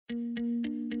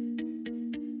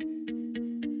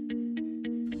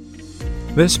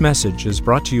This message is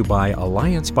brought to you by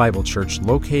Alliance Bible Church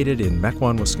located in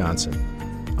Mequon,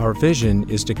 Wisconsin. Our vision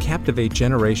is to captivate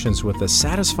generations with the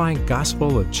satisfying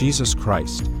gospel of Jesus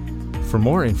Christ. For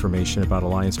more information about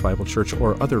Alliance Bible Church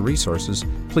or other resources,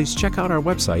 please check out our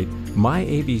website,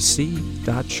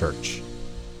 myabc.church.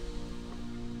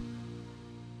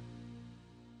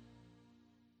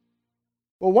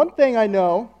 Well, one thing I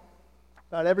know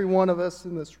about every one of us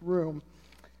in this room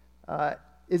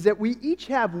is that we each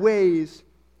have ways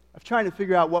of trying to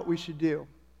figure out what we should do,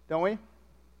 don't we?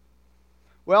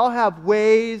 We all have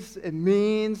ways and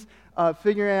means of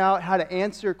figuring out how to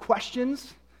answer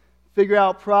questions, figure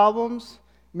out problems,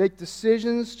 make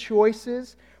decisions,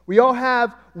 choices. We all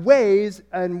have ways,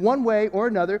 in one way or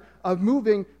another, of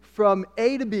moving from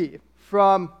A to B,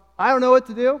 from I don't know what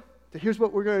to do, to here's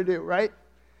what we're going to do, right?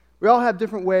 We all have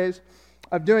different ways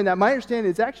of doing that. My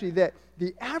understanding is actually that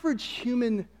the average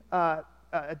human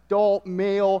adult,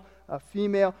 male,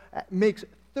 female, makes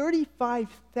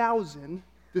 35,000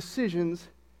 decisions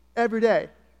every day.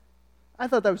 I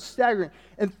thought that was staggering.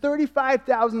 And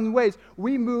 35,000 ways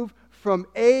we move from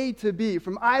A to B,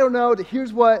 from I don't know to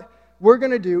here's what we're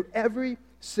going to do every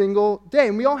single day.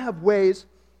 And we all have ways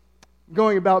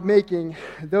going about making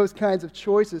those kinds of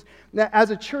choices. Now, as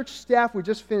a church staff, we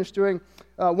just finished doing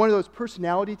one of those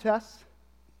personality tests.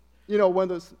 You know, one of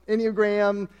those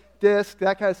Enneagram, DISC,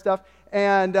 that kind of stuff.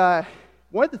 And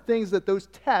one of the things that those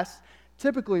tests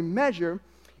typically measure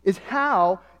is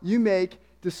how you make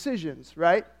decisions,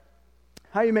 right?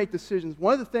 How you make decisions.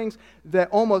 One of the things that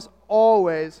almost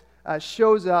always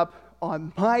shows up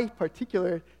on my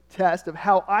particular test of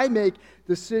how I make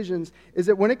decisions is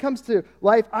that when it comes to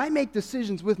life, I make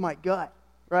decisions with my gut,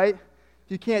 right?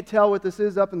 If you can't tell what this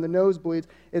is up in the nosebleeds,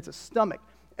 it's a stomach.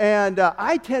 And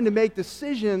I tend to make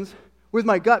decisions with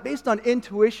my gut based on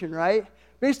intuition, right?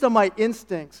 Based on my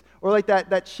instincts, or like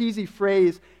that cheesy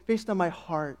phrase, based on my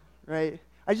heart, right?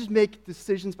 I just make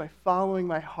decisions by following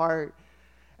my heart.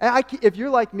 And if you're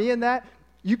like me in that,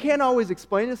 you can't always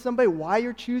explain to somebody why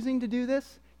you're choosing to do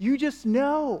this. You just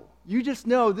know. You just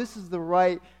know this is the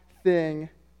right thing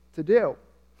to do.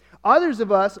 Others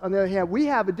of us, on the other hand, we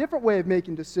have a different way of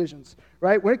making decisions,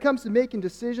 right? When it comes to making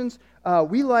decisions,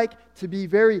 we like to be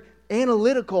very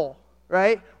analytical,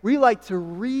 right? We like to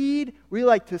read, we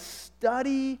like to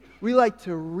study, we like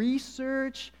to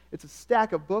research. It's a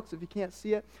stack of books if you can't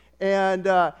see it. And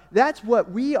that's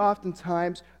what we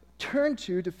oftentimes turn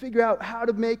to figure out how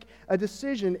to make a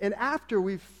decision. And after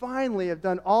we finally have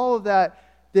done all of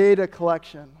that data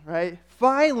collection, right?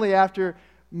 Finally, after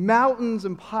mountains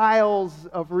and piles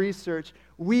of research,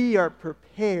 we are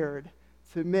prepared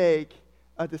to make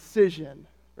a decision,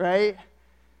 right?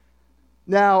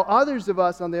 Now, others of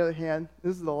us, on the other hand,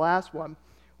 this is the last one,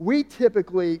 we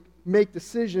typically make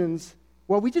decisions,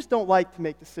 well, we just don't like to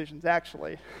make decisions,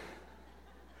 actually. In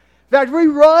fact, we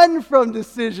run from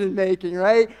decision making,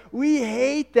 right? We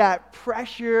hate that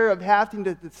pressure of having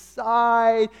to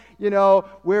decide,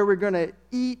 where we're going to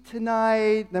eat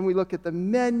tonight. Then we look at the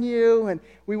menu, and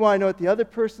we want to know what the other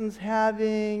person's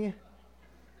having.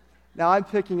 Now, I'm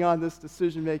picking on this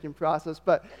decision-making process,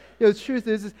 but the truth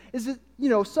is that,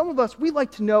 some of us, we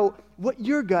like to know what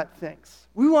your gut thinks.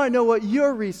 We want to know what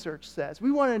your research says.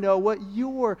 We want to know what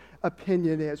your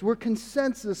opinion is. We're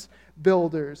consensus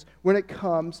builders when it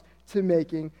comes to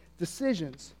making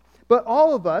decisions. But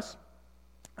all of us,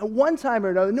 at one time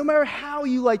or another, no matter how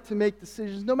you like to make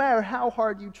decisions, no matter how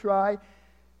hard you try,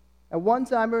 at one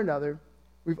time or another,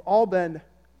 we've all been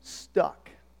stuck.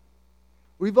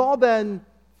 We've all been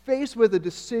faced with a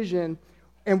decision,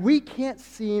 and we can't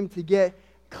seem to get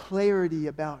clarity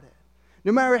about it.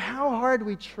 No matter how hard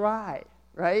we try,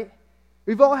 right?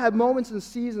 We've all had moments and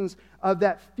seasons of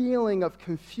that feeling of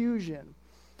confusion.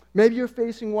 Maybe you're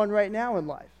facing one right now in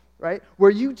life, right? Where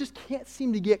you just can't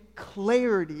seem to get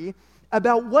clarity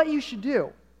about what you should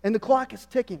do, and the clock is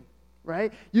ticking,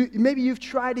 right? Maybe you've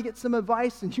tried to get some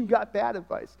advice, and you got bad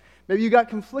advice. Maybe you got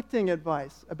conflicting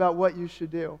advice about what you should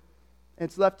do.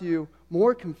 It's left you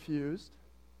more confused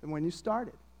than when you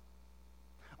started.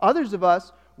 Others of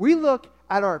us, we look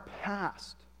at our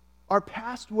past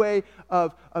way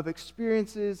of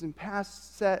experiences and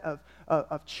past set of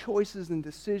choices and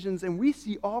decisions, and we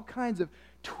see all kinds of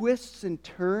twists and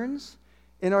turns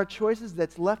in our choices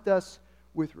that's left us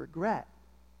with regret.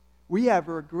 We have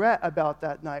regret about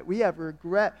that night. We have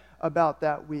regret about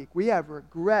that week. We have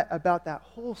regret about that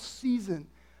whole season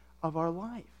of our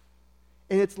life.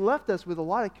 And it's left us with a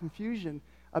lot of confusion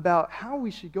about how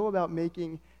we should go about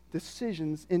making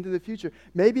decisions into the future.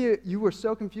 Maybe you were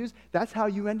so confused, that's how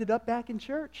you ended up back in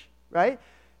church, right?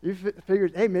 You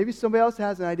figured, hey, maybe somebody else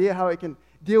has an idea how I can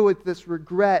deal with this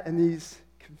regret and these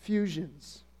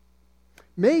confusions.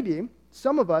 Maybe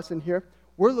some of us in here,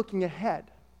 we're looking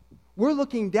ahead. We're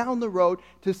looking down the road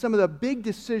to some of the big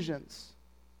decisions.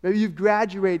 Maybe you've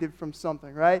graduated from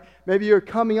something, right? Maybe you're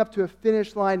coming up to a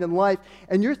finish line in life,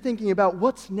 and you're thinking about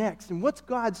what's next and what's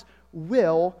God's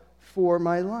will for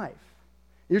my life.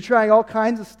 You're trying all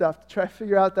kinds of stuff to try to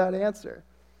figure out that answer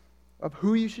of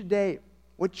who you should date,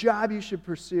 what job you should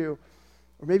pursue,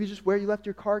 or maybe just where you left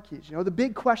your car keys. You know, the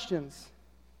big questions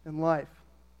in life.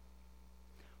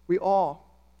 We all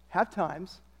have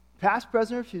times, past,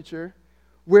 present, or future,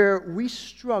 where we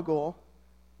struggle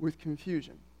with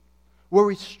confusion, where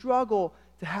we struggle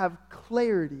to have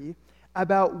clarity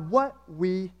about what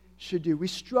we should do. We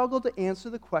struggle to answer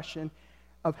the question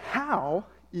of how,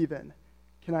 even,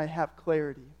 can I have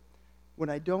clarity when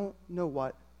I don't know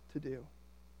what to do?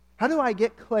 How do I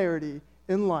get clarity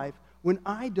in life when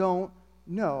I don't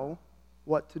know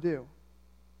what to do?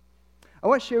 I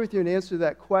want to share with you an answer to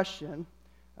that question,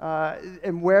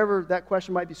 and wherever that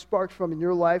question might be sparked from in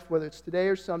your life, whether it's today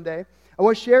or someday, I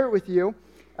want to share it with you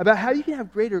about how you can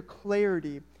have greater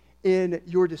clarity in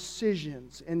your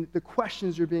decisions and the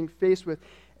questions you're being faced with.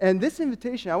 And this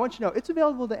invitation, I want you to know, it's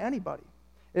available to anybody.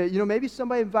 You know, maybe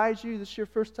somebody invites you, this is your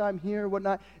first time here or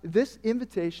whatnot. This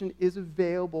invitation is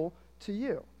available to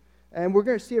you. And we're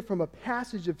going to see it from a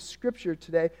passage of Scripture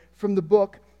today from the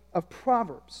book of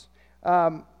Proverbs.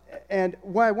 And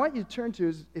what I want you to turn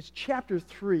to is chapter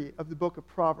 3 of the book of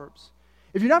Proverbs.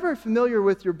 If you're not very familiar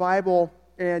with your Bible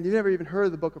and you've never even heard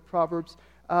of the book of Proverbs,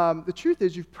 the truth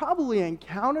is you've probably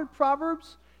encountered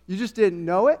Proverbs, you just didn't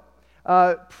know it.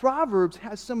 Proverbs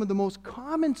has some of the most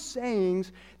common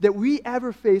sayings that we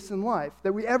ever face in life,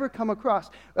 that we ever come across.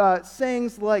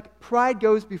 Sayings like, pride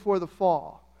goes before the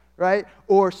fall, right?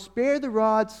 Or spare the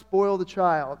rod, spoil the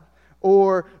child.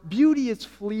 Or beauty is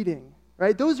fleeting,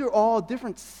 right? Those are all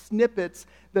different snippets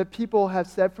that people have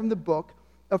said from the book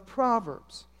of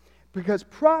Proverbs. Because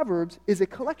Proverbs is a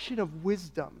collection of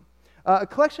wisdom. A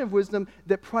collection of wisdom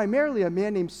that primarily a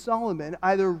man named Solomon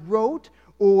either wrote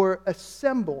or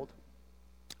assembled.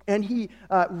 And he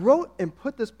wrote and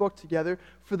put this book together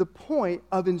for the point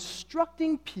of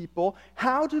instructing people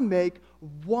how to make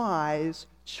wise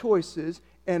choices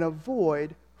and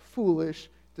avoid foolish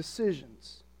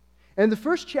decisions. And in the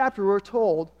first chapter, we're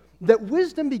told that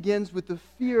wisdom begins with the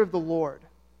fear of the Lord.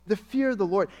 The fear of the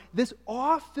Lord. This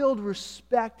awe-filled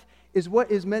respect is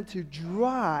what is meant to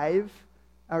drive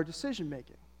our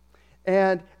decision-making.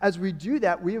 And as we do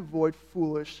that, we avoid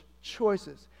foolish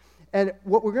choices. And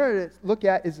what we're going to look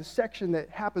at is a section that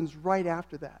happens right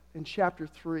after that, in chapter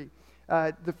 3.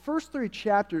 The first 3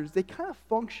 chapters, they kind of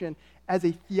function as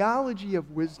a theology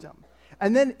of wisdom.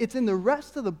 And then it's in the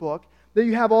rest of the book that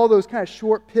you have all those kind of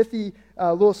short, pithy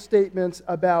little statements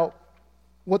about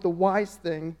what the wise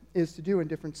thing is to do in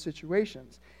different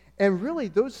situations. And really,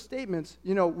 those statements,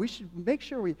 you know, we should make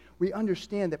sure we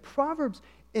understand that Proverbs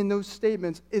in those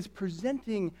statements is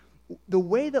presenting the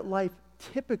way that life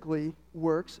typically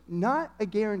works, not a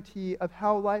guarantee of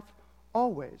how life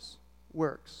always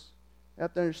works. You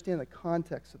have to understand the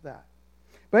context of that.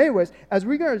 But anyways, as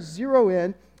we're going to zero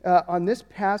in on this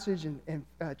passage in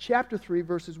chapter 3,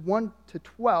 verses 1 to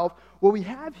 12, what we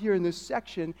have here in this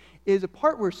section is a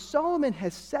part where Solomon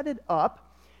has set it up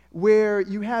where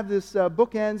you have this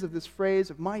bookends of this phrase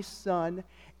of my son,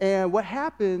 and what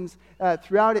happens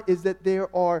throughout it is that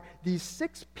there are these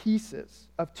 6 pieces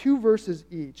of 2 verses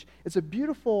each. It's a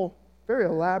beautiful, very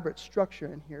elaborate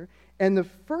structure in here, and the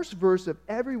first verse of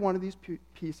every one of these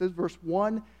pieces, verse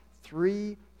 1,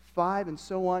 3, 5, and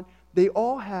so on, they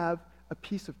all have a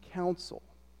piece of counsel.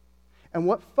 And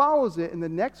what follows it in the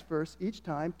next verse each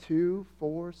time, 2,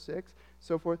 4, 6,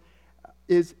 so forth,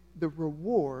 is the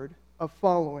reward of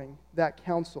following that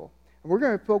counsel. And we're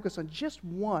going to focus on just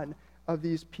one of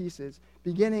these pieces,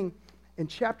 beginning in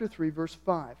chapter 3, verse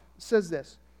 5. It says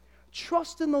this,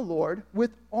 trust in the Lord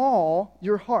with all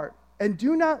your heart, and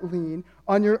do not lean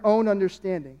on your own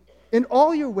understanding. In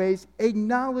all your ways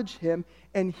acknowledge him,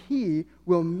 and he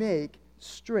will make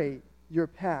straight your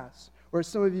paths. Or as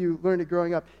some of you learned it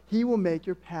growing up, he will make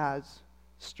your paths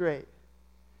straight.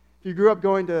 If you grew up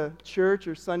going to church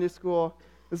or Sunday school,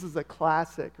 this is a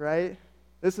classic, right?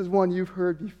 This is one you've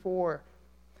heard before.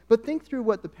 But think through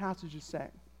what the passage is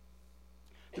saying.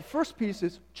 The first piece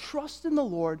is trust in the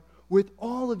Lord with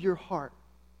all of your heart.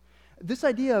 This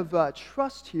idea of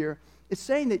trust here is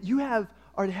saying that you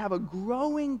are to have a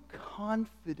growing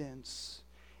confidence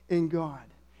in God,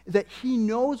 that he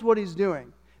knows what he's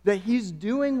doing, that he's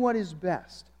doing what is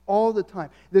best all the time.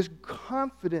 There's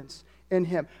confidence in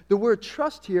him. The word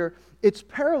trust here, it's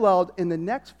paralleled in the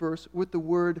next verse with the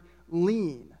word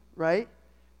lean, right?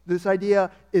 This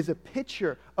idea is a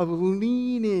picture of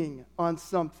leaning on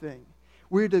something.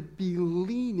 We're to be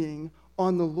leaning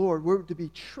on the Lord. We're to be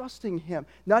trusting Him,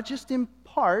 not just in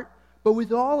part, but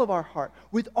with all of our heart,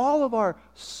 with all of our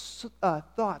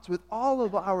thoughts, with all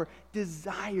of our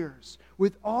desires,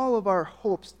 with all of our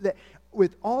hopes, that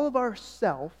with all of our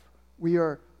self, we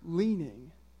are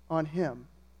leaning on Him.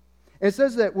 And it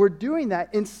says that we're doing that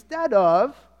instead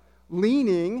of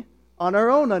leaning on our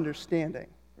own understanding,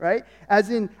 right? As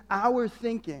in our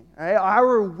thinking, right?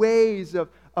 Our ways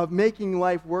of making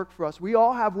life work for us. We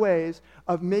all have ways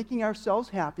of making ourselves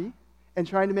happy and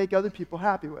trying to make other people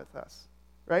happy with us,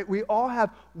 right? We all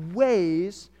have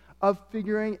ways of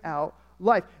figuring out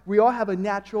life. We all have a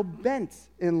natural bent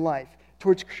in life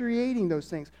towards creating those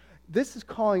things. This is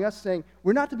calling us, saying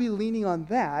we're not to be leaning on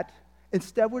that.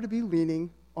 Instead, we're to be leaning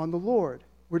on the Lord.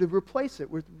 We're to replace it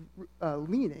with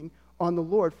leaning on the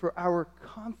Lord for our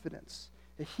confidence,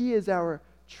 that He is our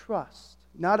trust,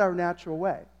 not our natural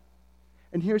way.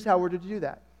 And here's how we're to do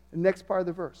that. The next part of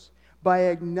the verse. By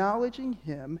acknowledging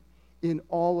Him in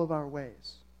all of our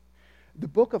ways. The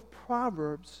book of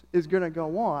Proverbs is going to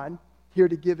go on here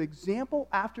to give example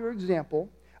after example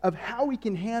of how we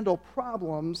can handle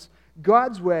problems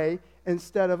God's way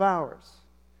instead of ours.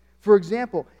 For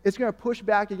example, it's going to push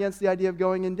back against the idea of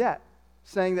going in debt,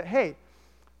 saying that, hey,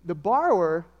 the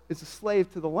borrower is a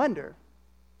slave to the lender.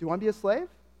 Do you want to be a slave?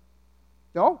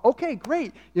 No? Okay,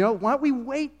 great. Why don't we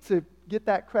wait to get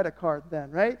that credit card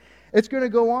then, right? It's going to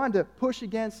go on to push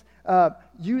against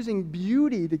using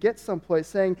beauty to get someplace,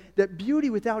 saying that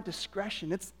beauty without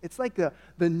discretion, it's like the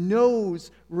nose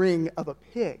ring of a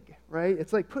pig, right?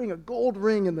 It's like putting a gold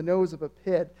ring in the nose of a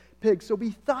pig. So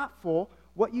be thoughtful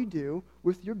what you do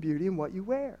with your beauty and what you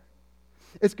wear.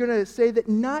 It's going to say that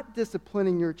not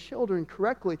disciplining your children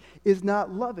correctly is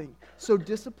not loving, so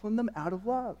discipline them out of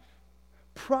love.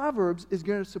 Proverbs is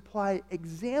going to supply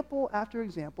example after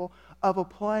example of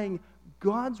applying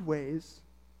God's ways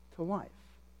to life.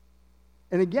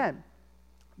 And again,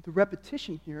 the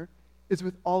repetition here is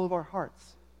with all of our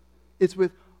hearts. It's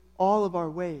with all of our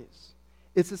ways.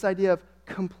 It's this idea of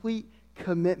complete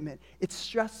commitment. It's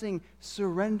stressing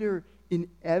surrender in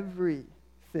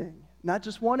everything. Not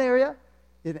just one area,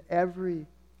 in every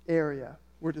area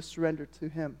we're to surrender to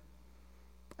Him.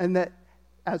 And that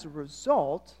as a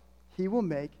result, He will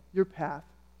make your path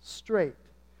straight.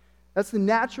 That's the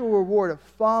natural reward of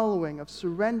following, of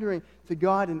surrendering to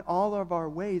God in all of our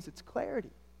ways. It's clarity.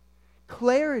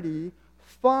 Clarity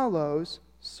follows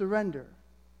surrender.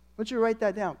 I want you to write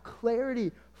that down.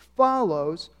 Clarity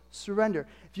follows surrender.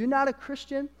 If you're not a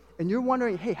Christian and you're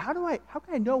wondering, hey, how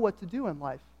can I know what to do in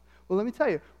life? Well, let me tell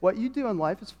you, what you do in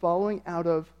life is following out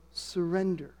of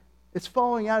surrender. It's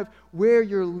following out of where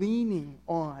you're leaning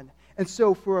on. And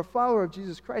so for a follower of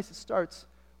Jesus Christ, it starts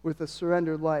with a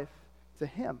surrendered life to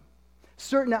Him.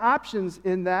 Certain options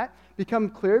in that become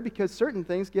clear because certain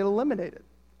things get eliminated.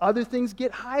 Other things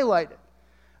get highlighted.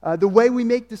 The way we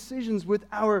make decisions with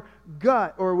our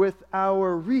gut or with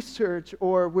our research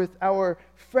or with our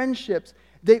friendships,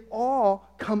 they all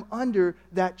come under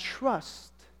that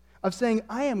trust of saying,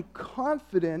 I am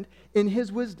confident in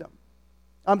His wisdom.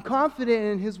 I'm confident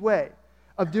in His way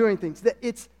of doing things, that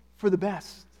it's for the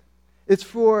best. It's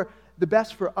for the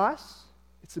best for us.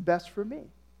 It's the best for me.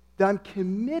 That I'm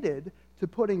committed to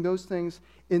putting those things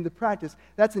into practice.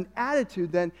 That's an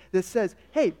attitude then that says,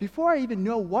 hey, before I even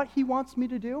know what He wants me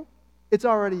to do, it's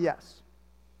already yes.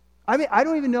 I mean, I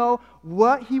don't even know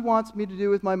what He wants me to do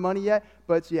with my money yet,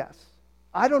 but it's yes.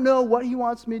 I don't know what He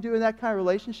wants me to do in that kind of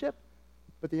relationship,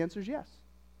 but the answer is yes.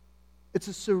 It's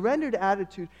a surrendered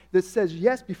attitude that says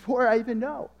yes before I even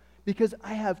know, because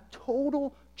I have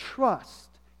total trust,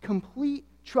 complete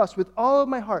trust with all of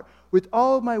my heart, with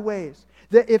all of my ways,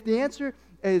 that if the answer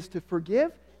is to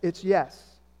forgive, it's yes.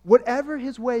 Whatever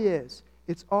His way is,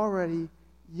 it's already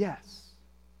yes.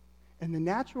 And the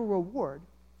natural reward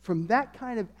from that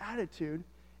kind of attitude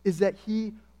is that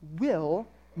He will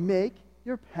make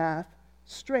your path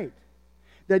straight.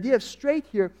 The idea of straight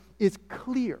here is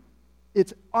clear.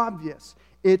 It's obvious.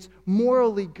 It's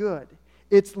morally good.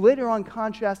 It's later on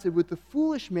contrasted with the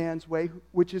foolish man's way,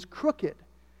 which is crooked.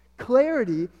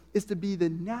 Clarity is to be the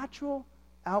natural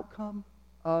outcome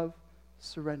of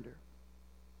surrender.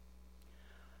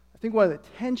 I think one of the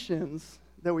tensions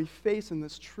that we face in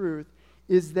this truth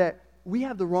is that we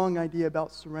have the wrong idea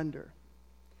about surrender.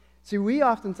 See, we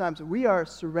are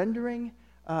surrendering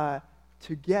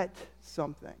to get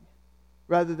something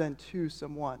rather than to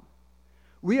someone.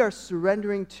 We are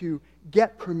surrendering to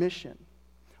get permission.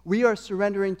 We are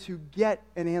surrendering to get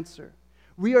an answer.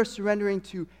 We are surrendering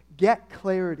to get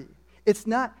clarity. That's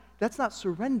not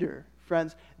surrender,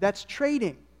 friends. That's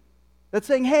trading. That's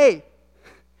saying, hey,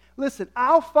 listen,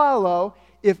 I'll follow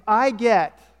if I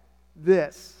get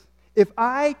this. If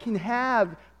I can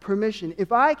have permission,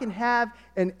 if I can have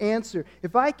an answer,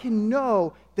 if I can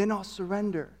know, then I'll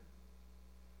surrender.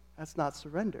 That's not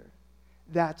surrender.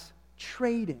 That's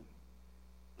trading.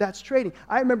 That's trading.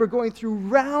 I remember going through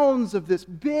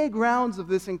big rounds of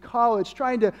this in college,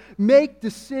 trying to make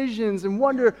decisions and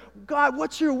wonder, God,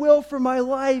 what's your will for my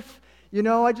life?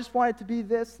 I just want it to be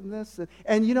this and this.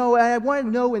 And I want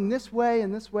to know in this way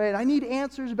and this way. And I need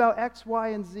answers about X, Y,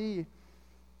 and Z.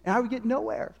 And I would get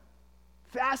nowhere.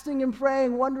 Fasting and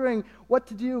praying, wondering what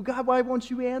to do. God, why won't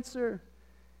you answer?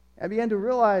 I began to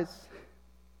realize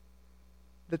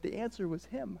that the answer was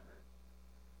Him.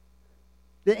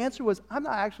 The answer was, I'm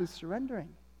not actually surrendering.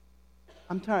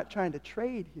 I'm trying to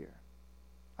trade here.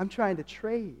 I'm trying to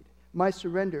trade my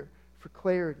surrender for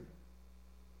clarity.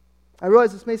 I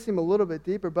realize this may seem a little bit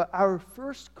deeper, but our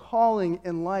first calling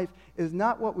in life is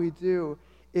not what we do.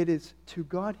 It is to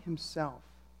God Himself.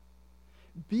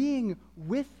 Being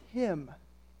with Him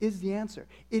is the answer.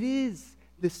 It is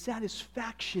the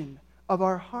satisfaction of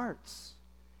our hearts.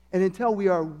 And until we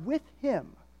are with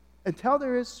Him, until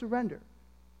there is surrender,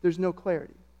 there's no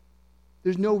clarity.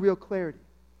 There's no real clarity.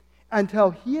 Until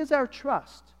He is our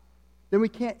trust, then we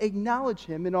can't acknowledge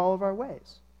Him in all of our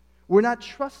ways. We're not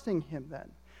trusting Him then.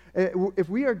 If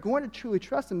we are going to truly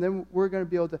trust Him, then we're going to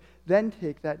be able to then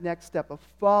take that next step of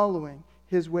following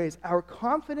His ways. Our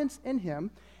confidence in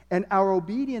Him and our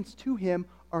obedience to Him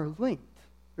are linked.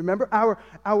 Remember,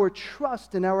 our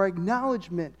trust and our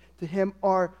acknowledgement to Him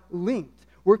are linked.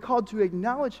 We're called to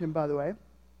acknowledge Him, by the way,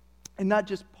 and not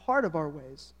just part of our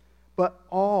ways, but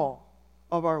all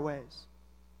of our ways.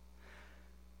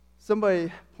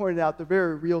 Somebody pointed out the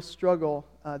very real struggle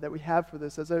that we have for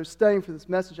this. As I was studying for this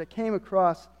message, I came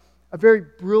across a very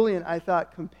brilliant, I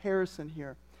thought, comparison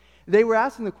here. They were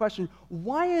asking the question,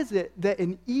 why is it that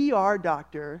an ER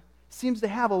doctor seems to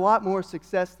have a lot more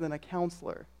success than a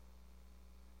counselor?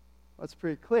 Well, it's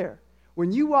pretty clear.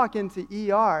 When you walk into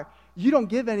ER, you don't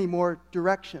give any more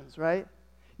directions, right?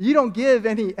 You don't give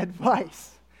any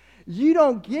advice. You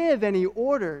don't give any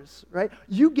orders, right?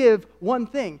 You give one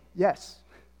thing, yes.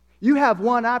 You have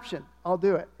one option, I'll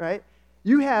do it, right?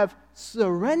 You have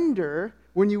surrender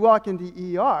when you walk into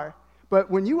ER, but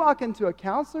when you walk into a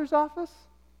counselor's office,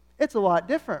 it's a lot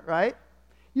different, right?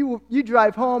 You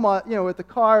drive home, with the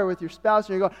car or with your spouse,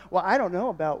 and you go, well, I don't know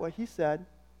about what he said.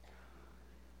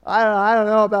 I don't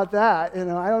know about that. I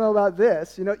don't know about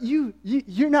this.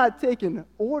 You're not taking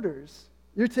orders.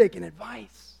 You're taking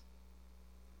advice.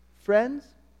 Friends,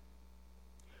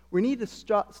 we need to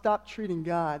stop treating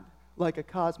God like a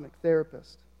cosmic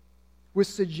therapist with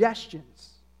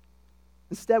suggestions.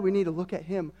 Instead, we need to look at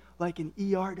Him like an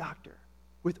ER doctor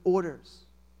with orders.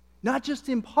 Not just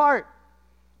in part,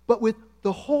 but with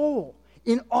the whole.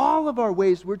 In all of our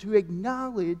ways, we're to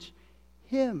acknowledge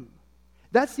Him.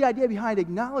 That's the idea behind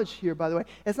acknowledge here, by the way.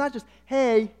 It's not just,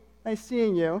 hey, nice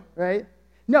seeing you, right?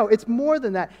 No, it's more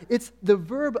than that. It's the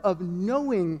verb of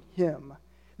knowing Him.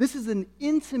 This is an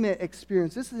intimate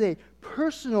experience. This is a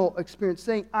personal experience,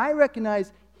 saying, I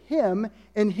recognize Him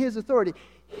and His authority.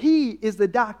 He is the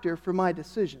doctor for my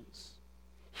decisions.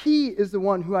 He is the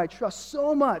one who I trust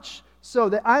so much so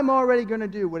that I'm already going to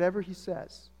do whatever He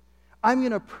says. I'm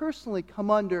going to personally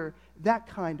come under that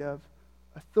kind of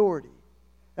authority.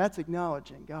 That's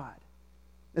acknowledging God.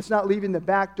 It's not leaving the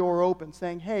back door open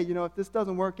saying, hey, if this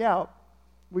doesn't work out,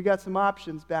 we got some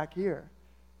options back here.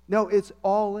 No, it's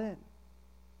all in.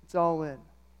 It's all in.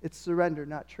 It's surrender,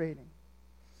 not trading.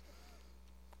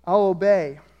 I'll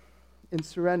obey in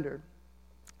surrender.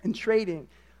 In trading,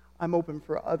 I'm open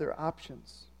for other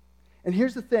options. And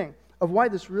here's the thing of why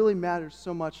this really matters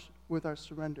so much with our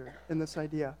surrender in this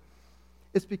idea.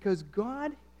 It's because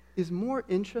God is more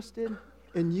interested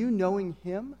in you knowing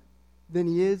Him than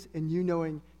He is in you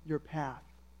knowing your path.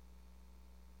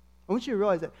 I want you to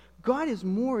realize that God is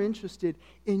more interested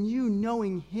in you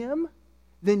knowing Him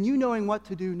than you knowing what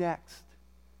to do next.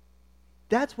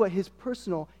 That's what His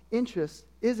personal interest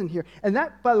is in here. And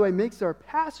that, by the way, makes our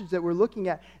passage that we're looking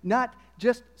at not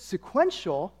just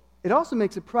sequential, it also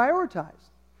makes it prioritized.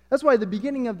 That's why at the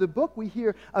beginning of the book we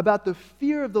hear about the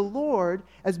fear of the Lord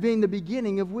as being the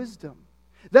beginning of wisdom.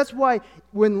 That's why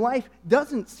when life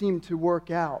doesn't seem to work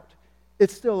out,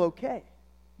 it's still okay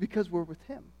because we're with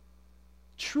Him.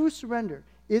 True surrender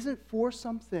isn't for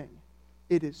something,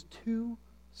 it is to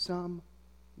someone.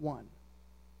 We're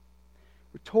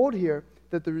told here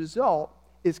that the result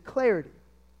is clarity.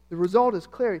 The result is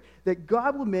clarity, that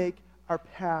God will make our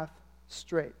path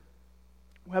straight.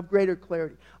 We'll have greater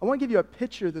clarity. I want to give you a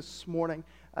picture this morning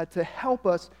to help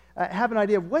us have an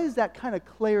idea of what is that kind of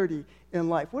clarity in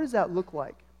life? What does that look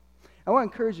like? I want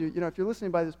to encourage you, if you're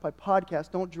listening by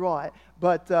podcast, don't draw it,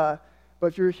 but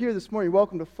if you're here this morning, you're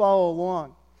welcome to follow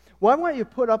along. What I want you to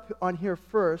put up on here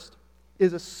first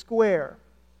is a square.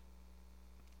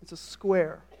 It's a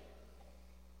square.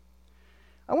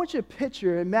 I want you to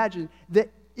picture, imagine that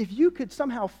if you could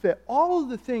somehow fit all of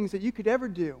the things that you could ever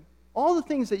do, all the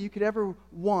things that you could ever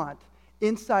want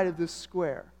inside of this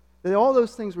square, that all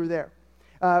those things were there.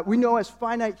 We know as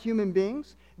finite human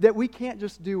beings that we can't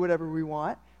just do whatever we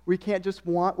want. We can't just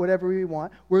want whatever we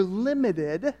want. We're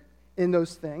limited in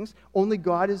those things. Only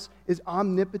God is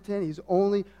omnipotent. He's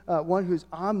only one who's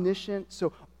omniscient.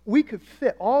 So we could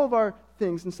fit all of our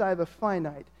things inside of a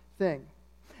finite thing.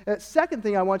 Second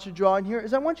thing I want you to draw in here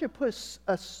is I want you to put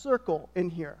a circle in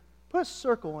here. Put a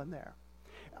circle in there.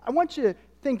 I want you to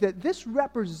think that this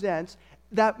represents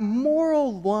that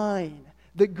moral line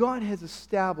that God has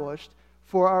established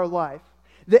for our life.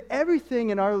 That everything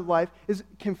in our life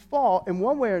can fall in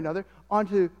one way or another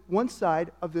onto one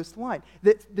side of this line.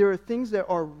 That there are things that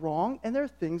are wrong and there are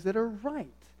things that are right.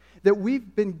 That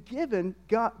we've been given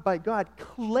by God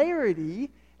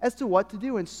clarity as to what to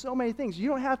do in so many things. You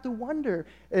don't have to wonder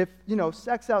if,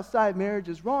 sex outside marriage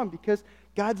is wrong because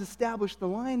God's established the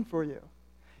line for you.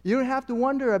 You don't have to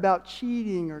wonder about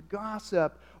cheating or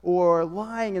gossip or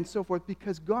lying and so forth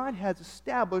because God has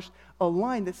established a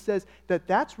line that says that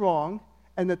that's wrong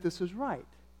and that this is right.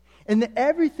 And that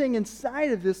everything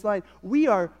inside of this line we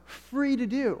are free to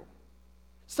do.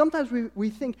 Sometimes we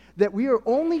think that we are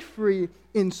only free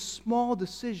in small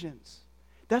decisions.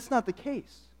 That's not the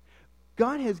case.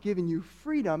 God has given you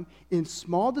freedom in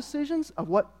small decisions of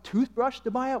what toothbrush to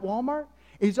buy at Walmart.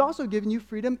 He's also given you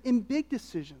freedom in big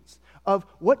decisions of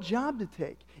what job to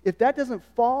take. If that doesn't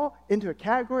fall into a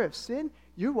category of sin,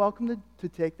 you're welcome to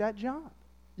take that job.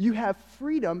 You have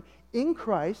freedom in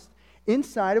Christ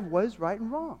inside of what is right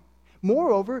and wrong.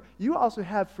 Moreover, you also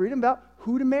have freedom about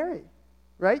who to marry,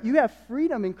 right? You have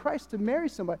freedom in Christ to marry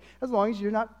somebody as long as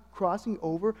you're not crossing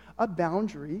over a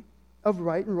boundary of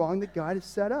right and wrong that God has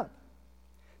set up.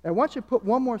 Now, I want you to put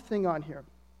one more thing on here.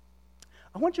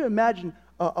 I want you to imagine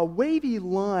a wavy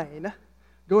line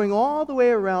going all the way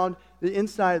around the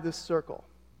inside of this circle.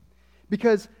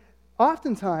 Because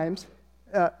oftentimes,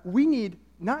 we need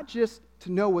not just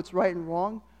to know what's right and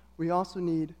wrong, we also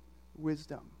need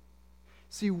wisdom.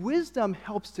 See, wisdom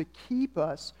helps to keep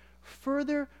us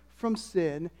further from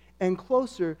sin and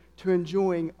closer to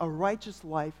enjoying a righteous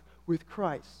life with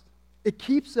Christ. It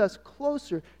keeps us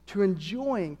closer to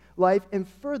enjoying life and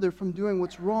further from doing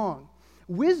what's wrong.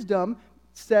 Wisdom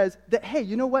says that, hey,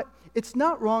 you know what? It's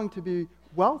not wrong to be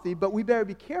wealthy, but we better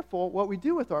be careful what we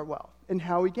do with our wealth and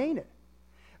how we gain it.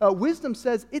 Wisdom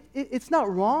says it's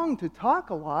not wrong to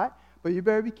talk a lot, but you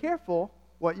better be careful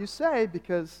what you say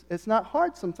because it's not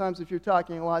hard sometimes if you're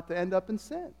talking a lot to end up in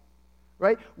sin,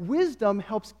 right? Wisdom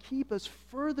helps keep us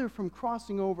further from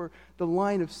crossing over the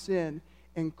line of sin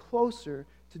and closer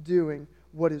to doing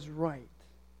what is right.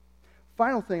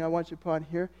 Final thing I want you to put on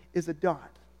here is a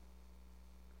dot.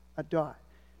 A dot.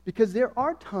 Because there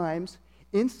are times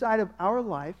inside of our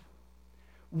life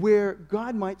where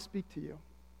God might speak to you.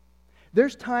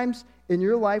 There's times in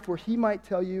your life where He might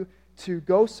tell you to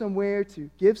go somewhere, to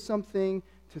give something,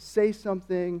 to say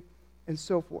something, and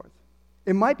so forth.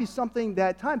 It might be something that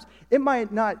at times it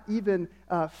might not even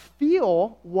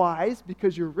feel wise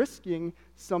because you're risking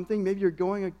something. Maybe you're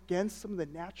going against some of the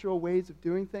natural ways of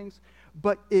doing things.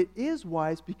 But it is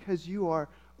wise because you are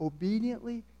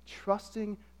obediently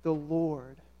trusting the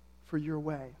Lord for your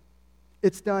way.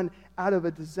 It's done out of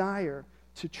a desire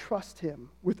to trust Him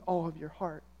with all of your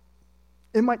heart.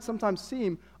 It might sometimes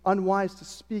seem unwise to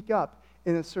speak up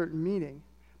in a certain meeting,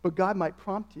 but God might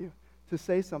prompt you to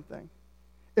say something.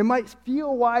 It might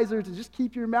feel wiser to just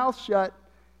keep your mouth shut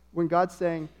when God's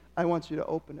saying, I want you to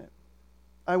open it.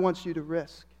 I want you to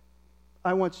risk.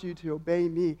 I want you to obey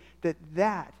me.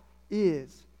 That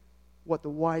is what the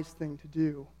wise thing to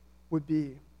do would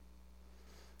be.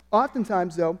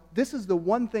 Oftentimes, though, this is the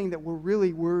one thing that we're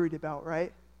really worried about,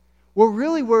 right? We're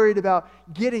really worried about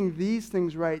getting these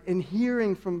things right and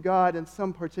hearing from God in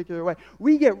some particular way.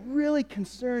 We get really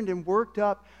concerned and worked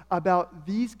up about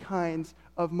these kinds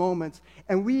of moments,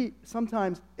 and we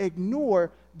sometimes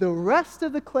ignore the rest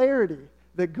of the clarity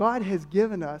that God has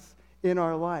given us in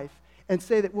our life and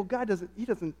say that, well, God doesn't,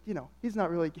 He's not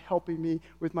really helping me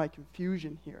with my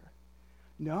confusion here.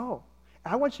 No.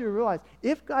 I want you to realize,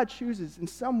 if God chooses in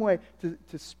some way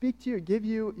to speak to you, give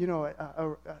you,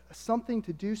 something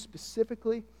to do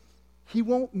specifically, He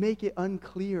won't make it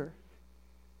unclear.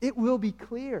 It will be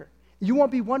clear. You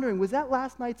won't be wondering, was that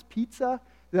last night's pizza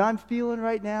that I'm feeling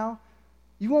right now,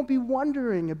 you won't be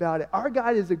wondering about it. Our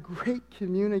God is a great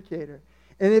communicator.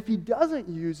 And if he doesn't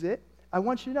use it, I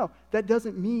want you to know, that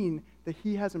doesn't mean that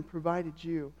he hasn't provided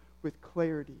you with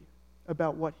clarity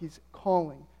about what he's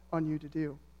calling on you to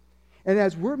do. And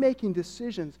as we're making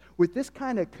decisions with this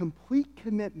kind of complete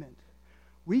commitment,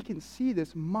 we can see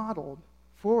this modeled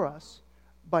for us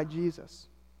by Jesus.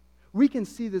 We can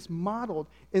see this modeled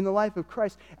in the life of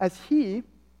Christ as he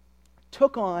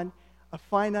took on a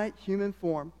finite human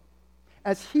form,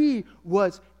 as he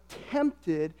was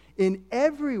tempted in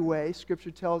every way,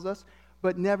 Scripture tells us,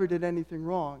 but never did anything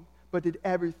wrong, but did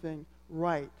everything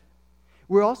right.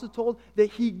 We're also told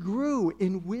that he grew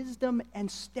in wisdom and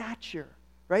stature,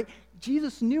 right?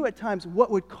 Jesus knew at times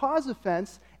what would cause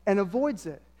offense and avoids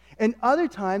it. And other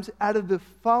times, out of the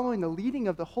following the leading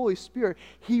of the Holy Spirit,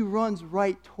 he runs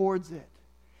right towards it.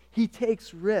 He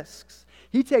takes risks.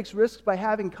 He takes risks by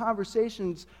having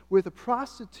conversations with a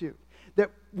prostitute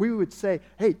that we would say,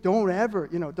 hey, don't ever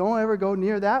go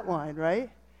near that line, right?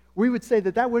 We would say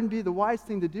that wouldn't be the wise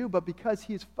thing to do, but because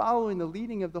he's following the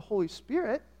leading of the Holy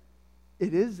Spirit,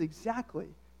 it is exactly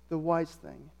the wise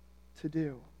thing to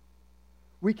do.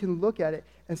 We can look at it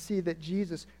and see that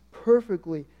Jesus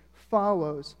perfectly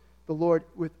follows the Lord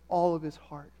with all of his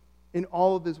heart, in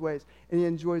all of his ways, and he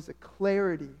enjoys the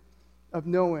clarity of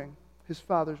knowing his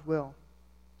Father's will.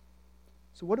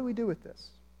 So what do we do with this?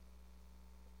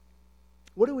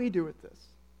 What do we do with this?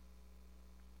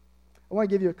 I want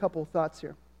to give you a couple of thoughts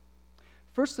here.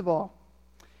 First of all,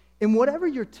 in whatever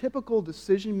your typical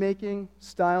decision-making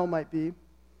style might be,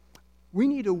 we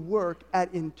need to work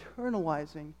at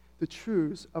internalizing the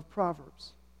truths of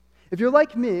Proverbs. If you're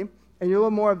like me, and you're a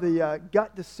little more of the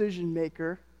gut decision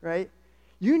maker, right?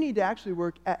 You need to actually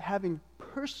work at having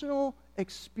personal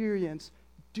experience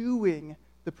doing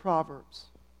the Proverbs.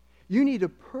 You need to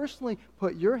personally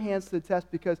put your hands to the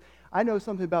test, because I know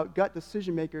something about gut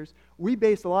decision makers. We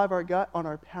base a lot of our gut on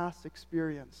our past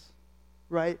experience,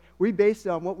 right? We base it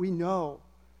on what we know,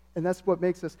 and that's what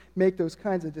makes us make those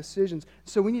kinds of decisions.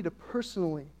 So we need to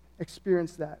personally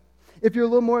experience that. If you're a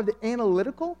little more of the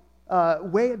analytical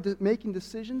way of making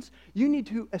decisions, you need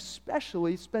to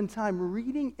especially spend time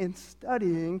reading and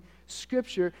studying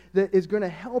Scripture that is going to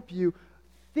help you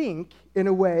think in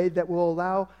a way that will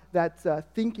allow that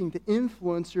thinking to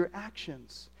influence your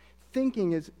actions.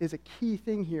 Thinking is a key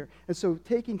thing here. And so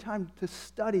taking time to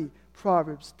study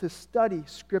Proverbs, to study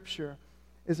Scripture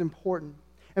is important.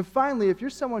 And finally, if you're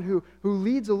someone who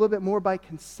leads a little bit more by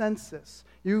consensus,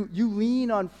 you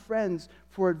lean on friends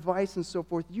for advice and so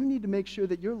forth, you need to make sure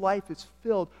that your life is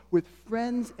filled with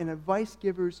friends and advice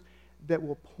givers that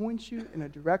will point you in a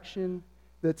direction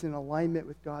that's in alignment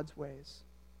with God's ways.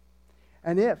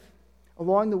 And if,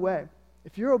 along the way,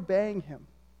 if you're obeying him,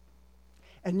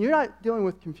 and you're not dealing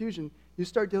with confusion, you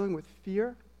start dealing with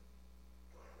fear,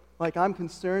 like I'm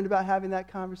concerned about having that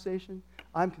conversation,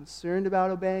 I'm concerned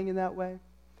about obeying in that way,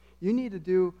 you need to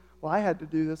do, well, I had to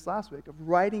do this last week, of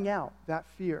writing out that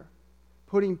fear,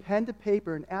 putting pen to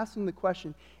paper and asking the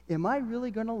question, am I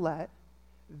really going to let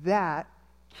that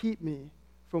keep me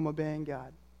from obeying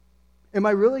God? Am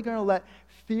I really going to let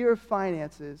fear of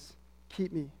finances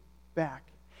keep me back?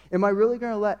 Am I really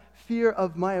going to let fear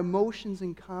of my emotions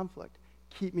and conflict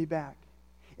keep me back?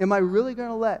 Am I really going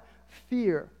to let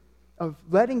fear of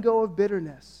letting go of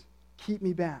bitterness keep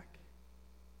me back?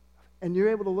 And you're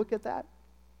able to look at that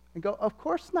and go, of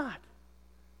course not.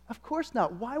 Of course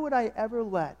not. Why would I ever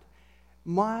let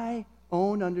my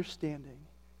own understanding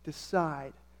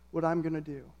decide what I'm going to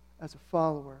do as a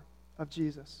follower of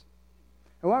Jesus?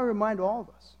 I want to remind all of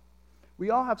us, we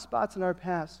all have spots in our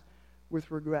past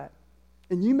with regret.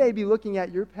 And you may be looking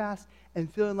at your past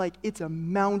and feeling like it's a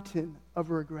mountain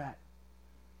of regret.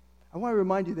 I want to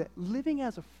remind you that living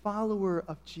as a follower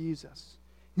of Jesus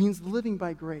means living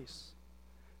by grace.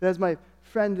 And as my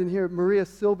friend in here, Maria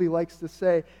Silby, likes to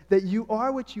say, that you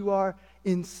are what you are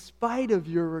in spite of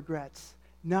your regrets,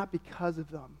 not because of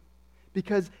them.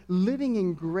 Because living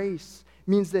in grace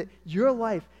means that your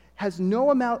life has no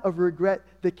amount of regret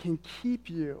that can keep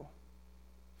you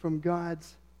from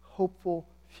God's hopeful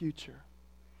future.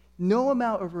 No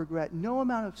amount of regret, no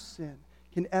amount of sin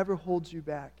can ever hold you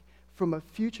back from a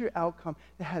future outcome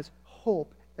that has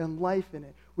hope and life in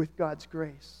it with God's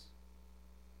grace.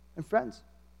 And friends,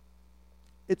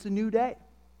 it's a new day.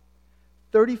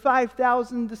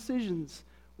 35,000 decisions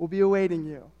will be awaiting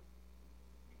you.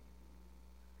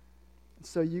 And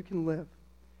so you can live,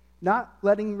 not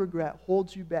letting regret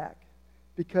hold you back,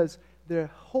 because the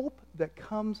hope that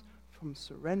comes from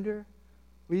surrender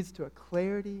leads to a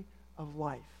clarity of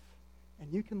life.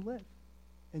 And you can live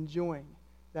enjoying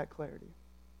that clarity.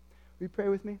 Will you pray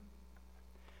with me?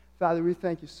 Father, we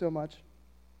thank you so much.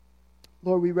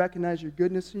 Lord, we recognize your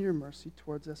goodness and your mercy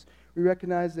towards us. We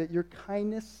recognize that your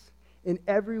kindness in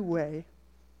every way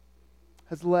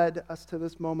has led us to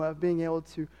this moment of being able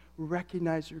to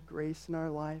recognize your grace in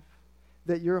our life,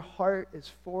 that your heart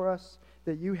is for us,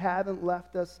 that you haven't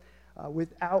left us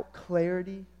without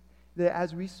clarity, that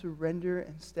as we surrender,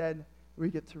 instead, we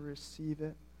get to receive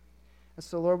it. And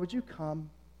so, Lord, would you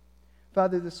come,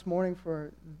 Father, this morning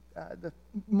for the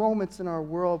moments in our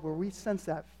world where we sense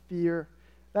that fear,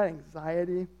 that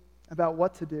anxiety about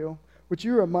what to do, would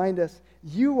you remind us,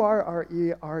 you are our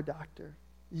ER doctor.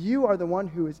 You are the one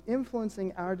who is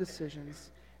influencing our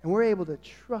decisions, and we're able to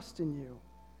trust in you,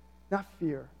 not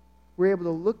fear. We're able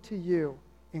to look to you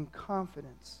in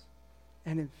confidence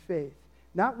and in faith,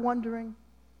 not wondering,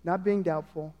 not being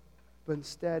doubtful, but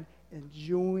instead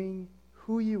enjoying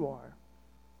who you are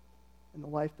in the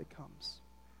life that comes.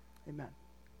 Amen.